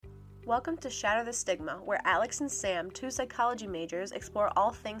Welcome to Shatter the Stigma, where Alex and Sam, two psychology majors, explore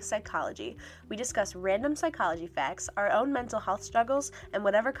all things psychology. We discuss random psychology facts, our own mental health struggles, and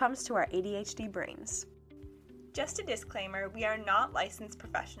whatever comes to our ADHD brains. Just a disclaimer, we are not licensed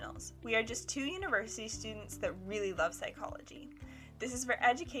professionals. We are just two university students that really love psychology. This is for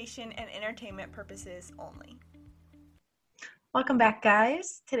education and entertainment purposes only. Welcome back,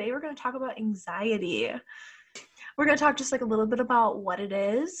 guys. Today we're going to talk about anxiety. We're going to talk just like a little bit about what it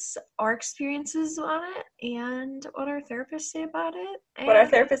is, our experiences on it, and what our therapists say about it. And what our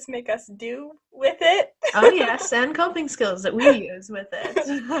therapists make us do with it. Oh, yes, and coping skills that we use with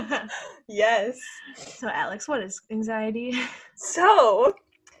it. Yes. So, Alex, what is anxiety? So,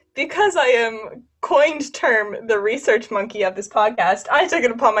 because I am coined term the research monkey of this podcast, I took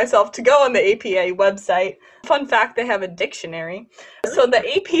it upon myself to go on the APA website. Fun fact, they have a dictionary. So the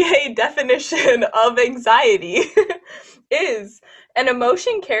APA definition of anxiety is an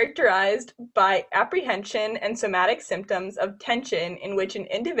emotion characterized by apprehension and somatic symptoms of tension in which an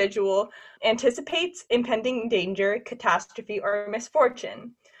individual anticipates impending danger, catastrophe, or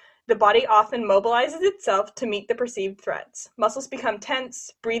misfortune. The body often mobilizes itself to meet the perceived threats. Muscles become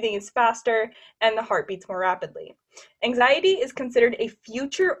tense, breathing is faster, and the heart beats more rapidly. Anxiety is considered a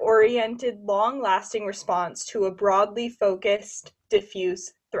future-oriented, long-lasting response to a broadly focused,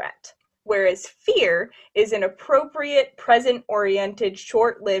 diffuse threat, whereas fear is an appropriate, present-oriented,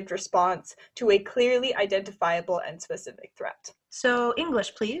 short-lived response to a clearly identifiable and specific threat. So,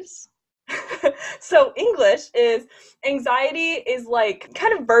 English, please. So English is anxiety is like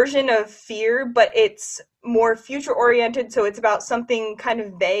kind of version of fear, but it's more future oriented. So it's about something kind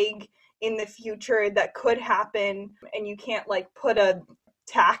of vague in the future that could happen, and you can't like put a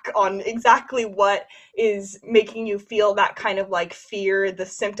tack on exactly what is making you feel that kind of like fear, the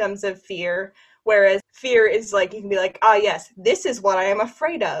symptoms of fear. Whereas fear is like, you can be like, yes, this is what I am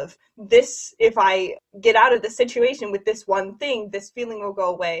afraid of. This, if I get out of the situation with this one thing, this feeling will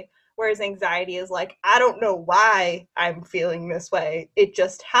go away. Whereas anxiety is like, I don't know why I'm feeling this way. It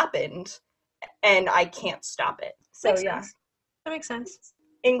just happened, and I can't stop it. So, Makes yeah. sense. That makes sense.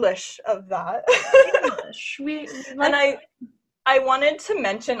 English of that. English. And I wanted to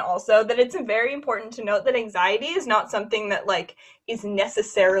mention also that it's very important to note that anxiety is not something that, like, is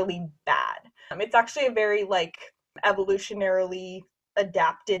necessarily bad. It's actually a very, like, evolutionarily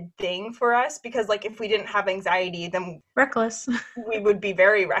adapted thing for us, because like if we didn't have anxiety, then reckless, we would be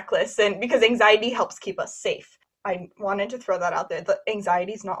very reckless, and because anxiety helps keep us safe. I wanted to throw that out there. The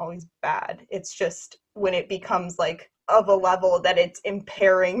anxiety is not always bad. It's just when it becomes like of a level that it's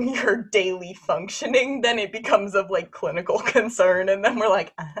impairing your daily functioning, then it becomes of like clinical concern, and then we're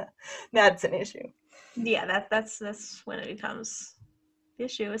like, that's an issue. Yeah, that's when it becomes the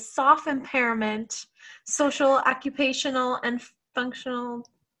issue. Is soft impairment, social, occupational, and functional,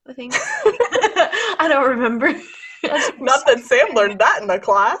 I think. I don't remember. Not that Sam learned that in the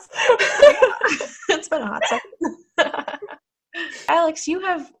class. It's been a hot second. Alex, you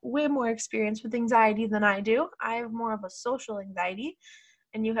have way more experience with anxiety than I do. I have more of a social anxiety,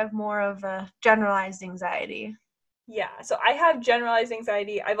 and you have more of a generalized anxiety. Yeah, so I have generalized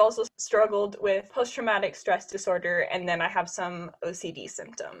anxiety. I've also struggled with post-traumatic stress disorder, and then I have some OCD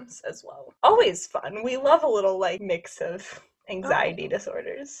symptoms as well. Always fun. We love a little like mix of anxiety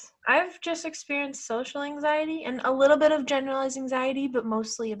disorders. I've just experienced social anxiety and a little bit of generalized anxiety, but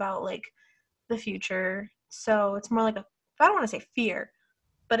mostly about like the future. So it's more like I don't want to say fear,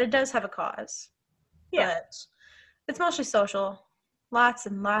 but it does have a cause. Yeah. But it's mostly social. Lots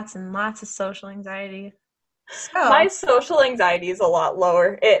and lots and lots of social anxiety. So, my social anxiety is a lot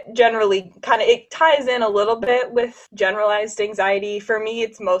lower. It generally it ties in a little bit with generalized anxiety. For me,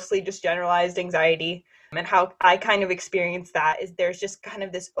 it's mostly just generalized anxiety. And how I kind of experience that is there's just kind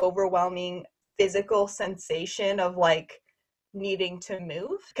of this overwhelming physical sensation of like needing to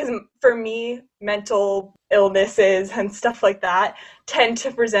move. Because for me, mental illnesses and stuff like that tend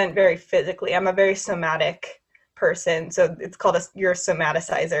to present very physically. I'm a very somatic person, so it's called you're a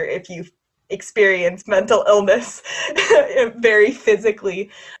somaticizer if you experience mental illness very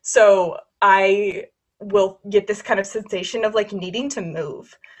physically. So I will get this kind of sensation of like needing to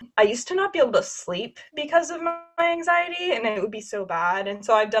move. I used to not be able to sleep because of my anxiety, and it would be so bad. And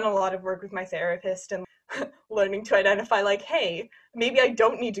so I've done a lot of work with my therapist and learning to identify like, hey, maybe I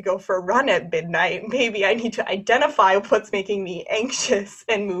don't need to go for a run at midnight. Maybe I need to identify what's making me anxious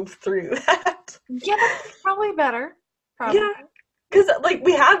and move through that. Yeah, that's probably better. Probably. Yeah, because like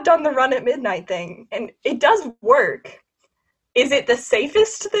we have done the run at midnight thing, and it does work. Is it the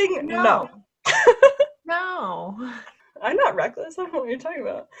safest thing? No. No. I'm not reckless. I don't know what you're talking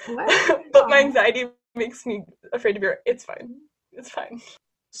about. What? But my anxiety makes me afraid to be. It's fine. It's fine.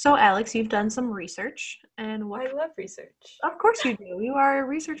 So, Alex, you've done some research, and I love research. Of course you do. You are a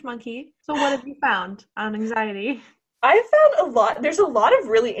research monkey. So, what have you found on anxiety? I found there's a lot of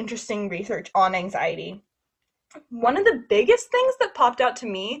really interesting research on anxiety. One of the biggest things that popped out to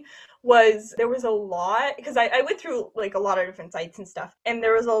me was there was a lot, because I went through like a lot of different sites and stuff, and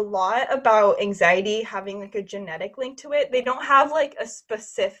there was a lot about anxiety having like a genetic link to it. They don't have like a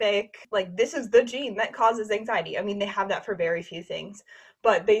specific, like, this is the gene that causes anxiety. I mean, they have that for very few things,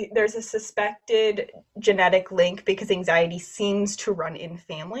 but there's a suspected genetic link because anxiety seems to run in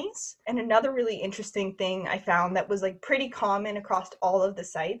families. And another really interesting thing I found that was like pretty common across all of the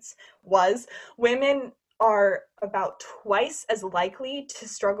sites was women are about twice as likely to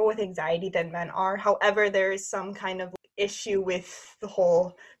struggle with anxiety than men are. However, there is some kind of issue with the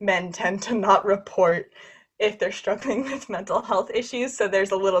whole men tend to not report if they're struggling with mental health issues, so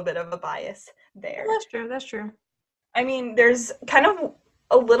there's a little bit of a bias there. That's true. I mean, there's kind of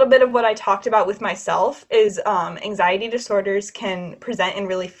a little bit of what I talked about with myself is anxiety disorders can present in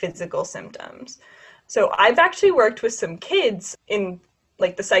really physical symptoms. So I've actually worked with some kids in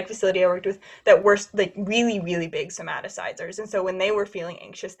like the psych facility I worked with that were like really, really big somaticizers. And so when they were feeling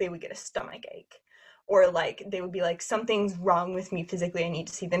anxious, they would get a stomach ache. Or like they would be like, something's wrong with me physically, I need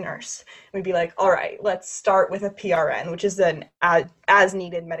to see the nurse. And we'd be like, all right, let's start with a PRN, which is an as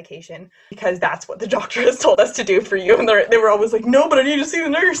needed medication, because that's what the doctor has told us to do for you. And they were always like, no, but I need to see the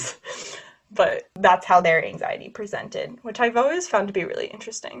nurse. But that's how their anxiety presented, which I've always found to be really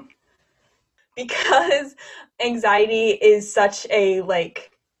interesting. Because anxiety is such a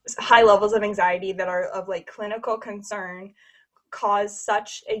like high levels of anxiety that are of like clinical concern cause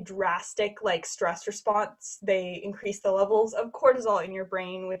such a drastic like stress response. They increase the levels of cortisol in your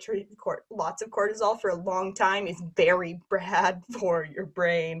brain, which lots of cortisol for a long time is very bad for your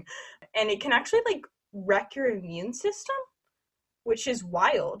brain, and it can actually like wreck your immune system, which is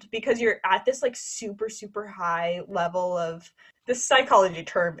wild because you're at this like super, super high level of, this psychology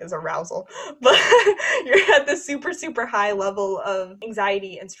term is arousal, but you're at this super, super high level of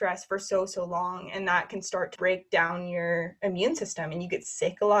anxiety and stress for so long, and that can start to break down your immune system and you get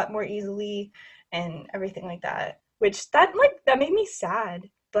sick a lot more easily and everything like that, which that made me sad,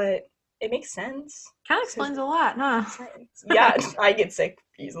 but it makes sense. Kind of explains a lot, huh? Yeah, I get sick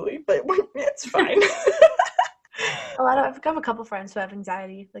easily, but it's fine. I've got a couple friends who have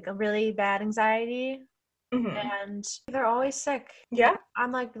anxiety, like a really bad anxiety, and they're always sick. Yeah.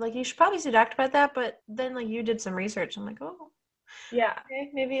 I'm like you should probably see a doctor about that, but then like you did some research. I'm like, oh, yeah, okay,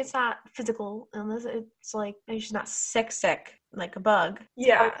 maybe it's not physical illness. It's like maybe she's not sick like a bug.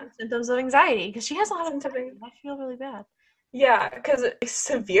 Yeah. Symptoms of anxiety, because she has a lot of anxiety. I feel really bad. Yeah, because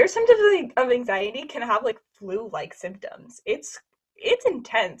severe symptoms of anxiety can have like flu-like symptoms. It's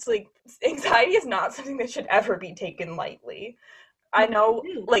intense. Like, anxiety is not something that should ever be taken lightly. I know,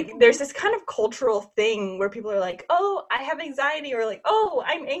 like, there's this kind of cultural thing where people are like, oh, I have anxiety, or like, oh,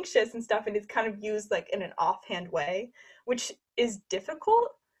 I'm anxious and stuff, and it's kind of used like in an offhand way, which is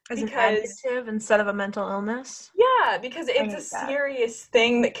difficult. As an adjective instead of a mental illness? Yeah, because it's a serious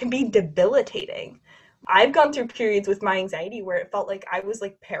thing that can be debilitating. I've gone through periods with my anxiety where it felt like I was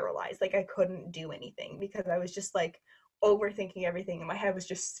like paralyzed, like I couldn't do anything because I was just like overthinking everything and my head was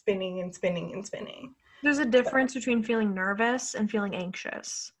just spinning and spinning and spinning. There's a difference between feeling nervous and feeling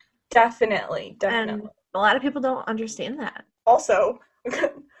anxious. Definitely. And a lot of people don't understand that. Also,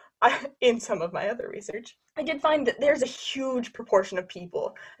 in some of my other research, I did find that there's a huge proportion of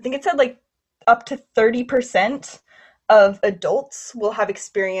people, I think it said like up to 30% of adults will have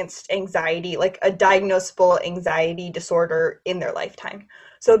experienced anxiety, like a diagnosable anxiety disorder in their lifetime.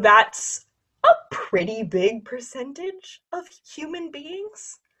 So that's a pretty big percentage of human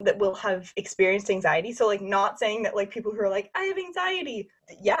beings that will have experienced anxiety. So like, not saying that like people who are like, I have anxiety,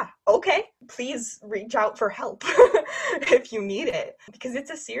 yeah, okay, please reach out for help if you need it, because it's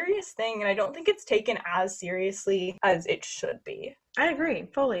a serious thing and I don't think it's taken as seriously as it should be. I agree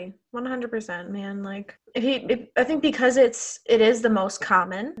fully, 100%, man. Like, I think because it is the most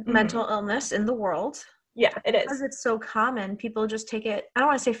common mental illness in the world. Yeah, it is. Because it's so common, people just take it, I don't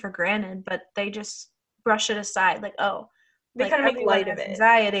want to say for granted, but they just brush it aside. Like, oh, they kind of make light of it.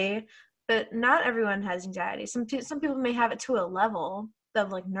 Anxiety, but not everyone has anxiety. Some people may have it to a level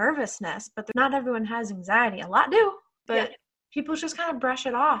of like nervousness, but not everyone has anxiety. A lot do, but people just kind of brush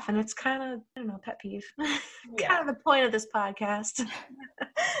it off, and it's kind of, I don't know, pet peeve. Kind of the point of this podcast.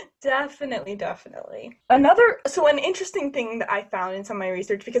 Definitely. An interesting thing that I found in some of my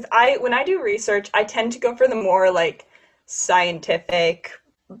research, because when I do research, I tend to go for the more like scientific,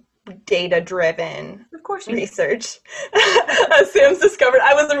 data-driven Of course you do. research. As Sam's discovered,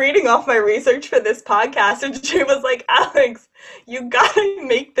 I was reading off my research for this podcast, and she was like, Alex, you gotta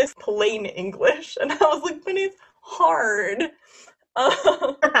make this plain English. And I was like, but it's hard.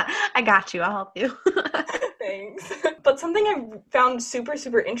 I got you. I'll help you. Thanks. But something I found super,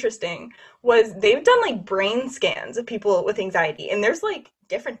 super interesting was they've done like brain scans of people with anxiety, and there's like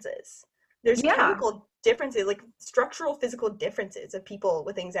differences. There's chemical differences, like structural physical differences of people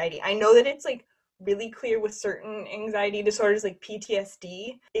with anxiety. I know that it's like really clear with certain anxiety disorders like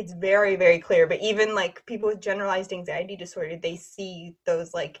PTSD. It's very, very clear. But even like people with generalized anxiety disorder, they see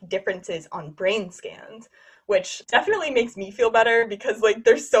those like differences on brain scans, which definitely makes me feel better because like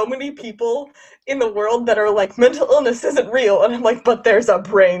there's so many people in the world that are like mental illness isn't real, and I'm like, but there's a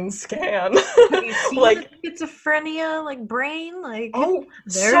brain scan. Have you seen like schizophrenia, like brain, like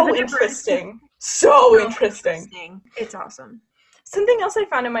so interesting. So interesting. It's awesome. Something else I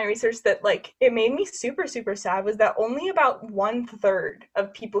found in my research that, like, it made me super, super sad was that only about 1/3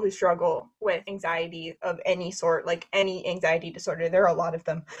 of people who struggle with anxiety of any sort, like any anxiety disorder, there are a lot of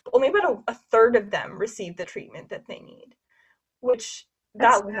them, only about a third of them receive the treatment that they need, which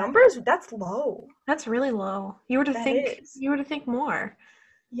that's low. That's really low. You were to think more.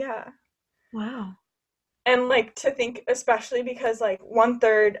 Yeah. Wow. And, like, to think, especially because, like,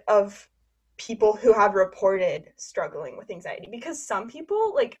 1/3 of people who have reported struggling with anxiety, because some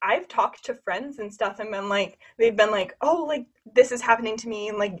people, like, I've talked to friends and stuff and been like, they've been like, oh, like, this is happening to me,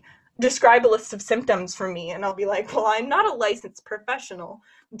 and like describe a list of symptoms for me, and I'll be like, well, I'm not a licensed professional.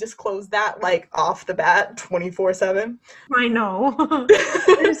 Disclose that like off the bat 24/7. I know. I'm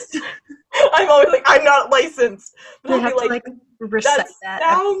always like, I'm not licensed, but I'll be like recite that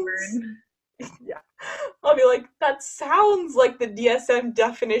sounds yeah. I'll be like, that sounds like the DSM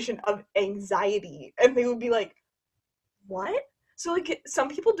definition of anxiety. And they would be like, what? So, like, some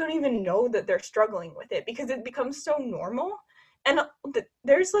people don't even know that they're struggling with it because it becomes so normal. And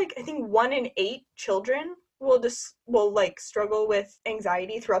there's, like, I think 1 in 8 children will like struggle with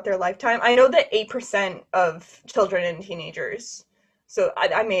anxiety throughout their lifetime. I know that 8% of children and teenagers, so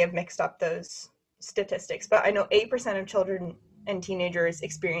I may have mixed up those statistics, but I know 8% of children and teenagers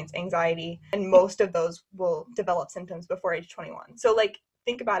experience anxiety, and most of those will develop symptoms before age 21. So, like,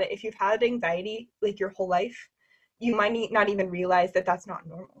 think about it. If you've had anxiety, like, your whole life, you might not even realize that that's not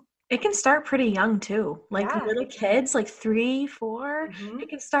normal. It can start pretty young, too. Like, little kids, like 3, 4, it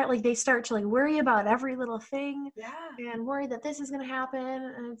can start, like, they start to, like, worry about every little thing. Yeah. And worry that this is going to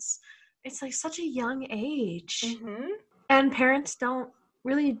happen. And it's, like, such a young age. Mm-hmm. And parents don't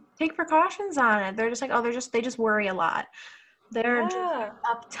really take precautions on it. They're just like, oh, they just worry a lot. They're just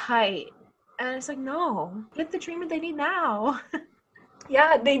uptight. And it's like, no, get the treatment they need now.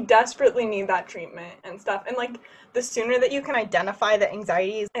 Yeah, they desperately need that treatment and stuff. And, like, the sooner that you can identify that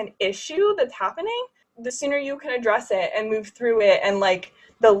anxiety is an issue that's happening, the sooner you can address it and move through it, and, like,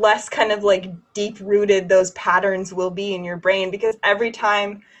 the less kind of, like, deep-rooted those patterns will be in your brain. Because every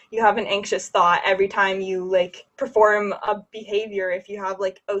time you have an anxious thought, every time you, like, perform a behavior, if you have,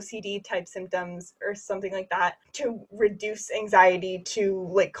 like, OCD type symptoms or something like that, to reduce anxiety, to,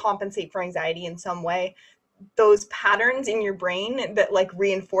 like, compensate for anxiety in some way, those patterns in your brain that, like,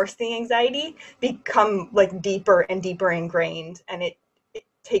 reinforce the anxiety become, like, deeper and deeper ingrained. And it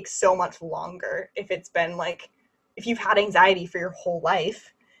takes so much longer if it's been, like, if you've had anxiety for your whole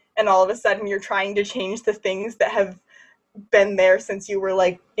life and all of a sudden you're trying to change the things that have been there since you were,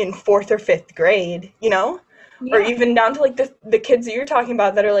 like, in 4th or 5th grade, you know? Yeah. Or even down to, like, the kids that you're talking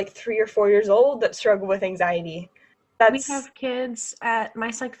about that are, like, 3 or 4 years old that struggle with anxiety. We have kids at my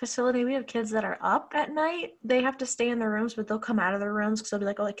psych facility. We have kids that are up at night. They have to stay in their rooms, but they'll come out of their rooms because they'll be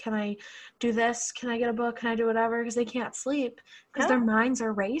like, oh, like, can I do this? Can I get a book? Can I do whatever? Because they can't sleep because their minds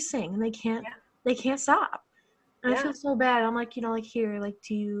are racing and they can't stop. And I feel so bad. I'm like, you know, like, here, like,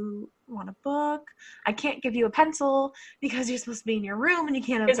 do you want a book? I can't give you a pencil because you're supposed to be in your room and you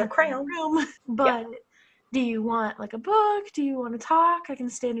can't have a crayon room. But do you want, like, a book? Do you want to talk? I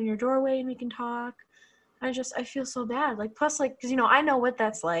can stand in your doorway and we can talk. I feel so bad. Like, plus, like, because, you know, I know what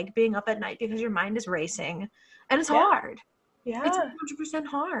that's like, being up at night because your mind is racing. And it's hard. Yeah. It's 100%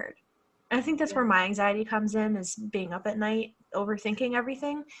 hard. And I think that's where my anxiety comes in, is being up at night, overthinking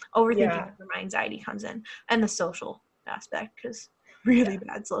everything. Overthinking is where my anxiety comes in. And the social aspect, because really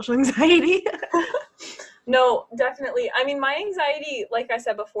bad social anxiety. No, definitely. I mean, my anxiety, like I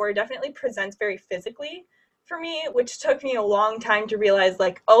said before, definitely presents very physically for me, which took me a long time to realize,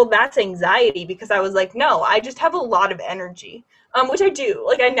 like, oh, that's anxiety, because I was like, no, I just have a lot of energy. which I do.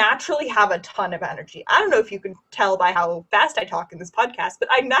 Like, I naturally have a ton of energy. I don't know if you can tell by how fast I talk in this podcast, but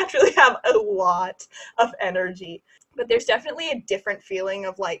I naturally have a lot of energy. But there's definitely a different feeling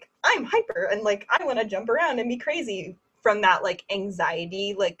of, like, I'm hyper and, like, I want to jump around and be crazy from that, like,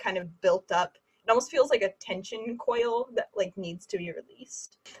 anxiety, like, kind of built up. It almost feels like a tension coil that, like, needs to be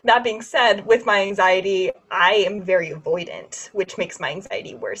released. That being said, with my anxiety, I am very avoidant, which makes my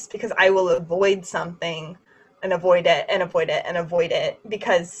anxiety worse because I will avoid something and avoid it and avoid it and avoid it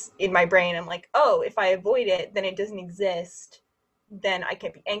because in my brain I'm like, oh, if I avoid it, then it doesn't exist. Then I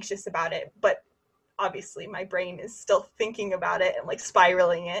can't be anxious about it. But obviously my brain is still thinking about it and, like,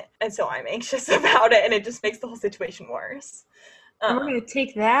 spiraling it. And so I'm anxious about it, and it just makes the whole situation worse. And we're going to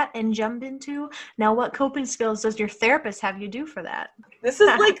take that and jump into, now what coping skills does your therapist have you do for that? This is,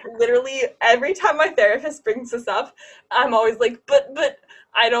 like, literally every time my therapist brings this up, I'm always like, but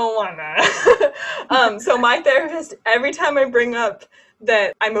I don't wanna. So my therapist, every time I bring up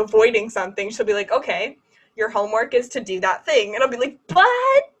that I'm avoiding something, she'll be like, okay, your homework is to do that thing. And I'll be like, but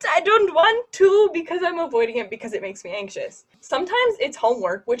I don't want to because I'm avoiding it because it makes me anxious. Sometimes it's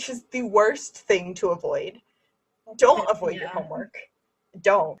homework, which is the worst thing to avoid. Don't avoid your homework.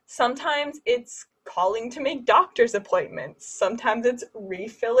 Don't. Sometimes it's calling to make doctor's appointments. Sometimes it's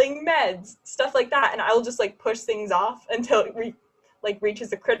refilling meds, stuff like that. And I'll just, like, push things off until it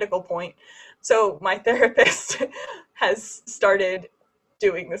reaches a critical point. So my therapist has started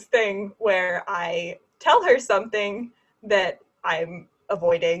doing this thing where I tell her something that I'm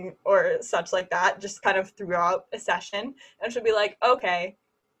avoiding or such like that, just kind of throughout a session. And she'll be like, okay,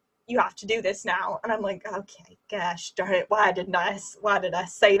 you have to do this now. And I'm like, okay, gosh darn it, why did I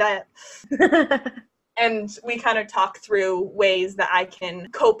say that? And we kind of talk through ways that I can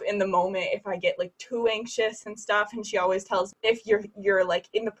cope in the moment if I get, like, too anxious and stuff. And she always tells me if you're like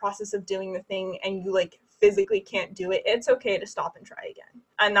in the process of doing the thing and you, like, physically can't do it, it's okay to stop and try again.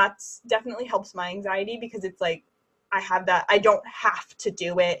 And that's definitely helps my anxiety because it's like I have that, I don't have to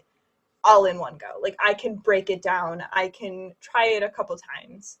do it all in one go. Like, I can break it down. I can try it a couple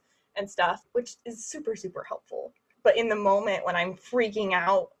times and stuff, which is super, super helpful. But in the moment when I'm freaking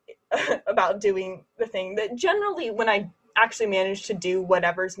out about doing the thing, that generally when I actually manage to do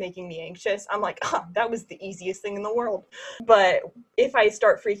whatever's making me anxious, I'm like, oh, that was the easiest thing in the world. But if I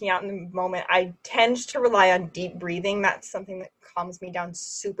start freaking out in the moment, I tend to rely on deep breathing. That's something that calms me down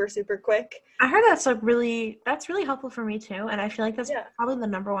super, super quick. I heard that's really helpful for me too. And I feel like that's probably the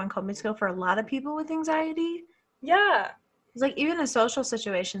number one coping skill for a lot of people with anxiety. Yeah. It's like even in social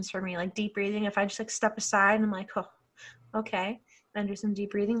situations for me, like deep breathing, if I just, like, step aside and I'm like, oh, okay, and do some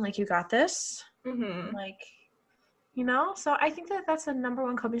deep breathing, like, you got this. Mm-hmm. Like, you know, so I think that that's the number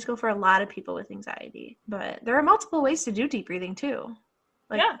one coping skill for a lot of people with anxiety. But there are multiple ways to do deep breathing too.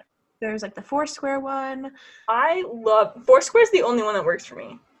 Like, there's, like, the Foursquare one. I love Foursquare is the only one that works for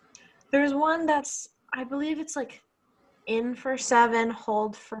me. There's one that's, I believe it's like in for 7,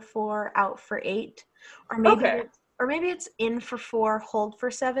 hold for 4, out for 8, or maybe it's in for 4, hold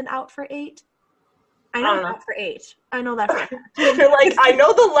for 7, out for 8. I know that for 8. I know that for 8. You're like, I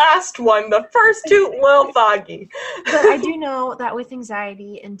know the last one. The first 2, a little foggy. But I do know that with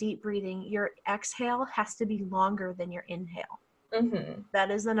anxiety and deep breathing, your exhale has to be longer than your inhale. Mm-hmm. That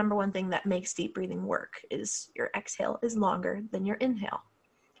is the number one thing that makes deep breathing work, is your exhale is longer than your inhale.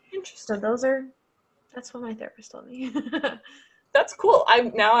 Interesting. So that's what my therapist told me. That's cool. I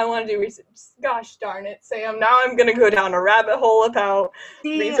want to do research. Gosh darn it, Sam. Now I'm going to go down a rabbit hole about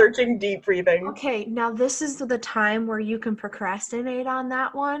researching deep breathing. Okay, now this is the time where you can procrastinate on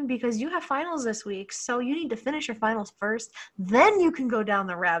that one because you have finals this week. So you need to finish your finals first. Then you can go down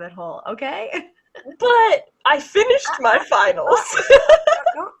the rabbit hole, okay? But I finished my finals.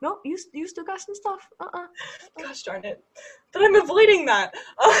 No, you still got some stuff. Gosh darn it. But I'm avoiding that.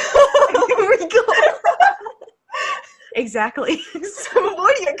 Here we go. Exactly. So I'm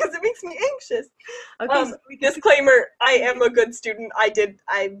avoiding it because it makes me anxious. Okay. Disclaimer, I am a good student.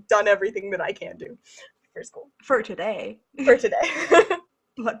 I've done everything that I can do for school. For today.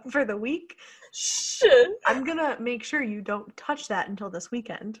 But for the week? Shit. I'm going to make sure you don't touch that until this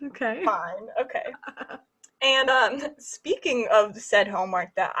weekend, okay? Fine, okay. And speaking of said homework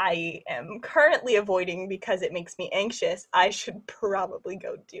that I am currently avoiding because it makes me anxious, I should probably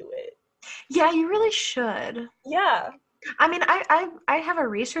go do it. Yeah, you really should. Yeah. I mean, I have a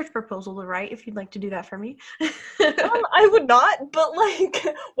research proposal to write if you'd like to do that for me. I would not, but, like,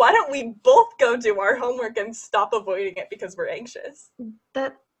 why don't we both go do our homework and stop avoiding it because we're anxious?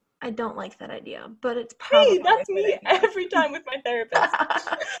 I don't like that idea, but it's probably that's me every time with my therapist.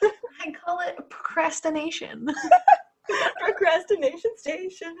 I call it procrastination. procrastination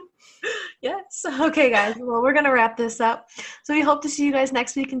station. Yes. Okay, guys. Well, we're going to wrap this up. So we hope to see you guys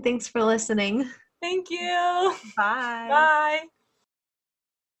next week, and thanks for listening. Thank you. Bye. Bye.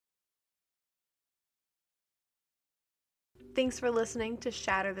 Thanks for listening to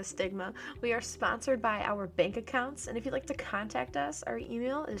Shatter the Stigma. We are sponsored by our bank accounts, and if you'd like to contact us, our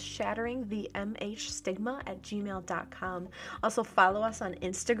email is shatteringthemhstigma@gmail.com. Also follow us on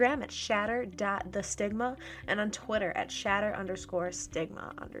Instagram at shatter.thestigma and on Twitter at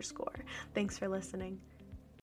shatter_stigma_. Thanks for listening.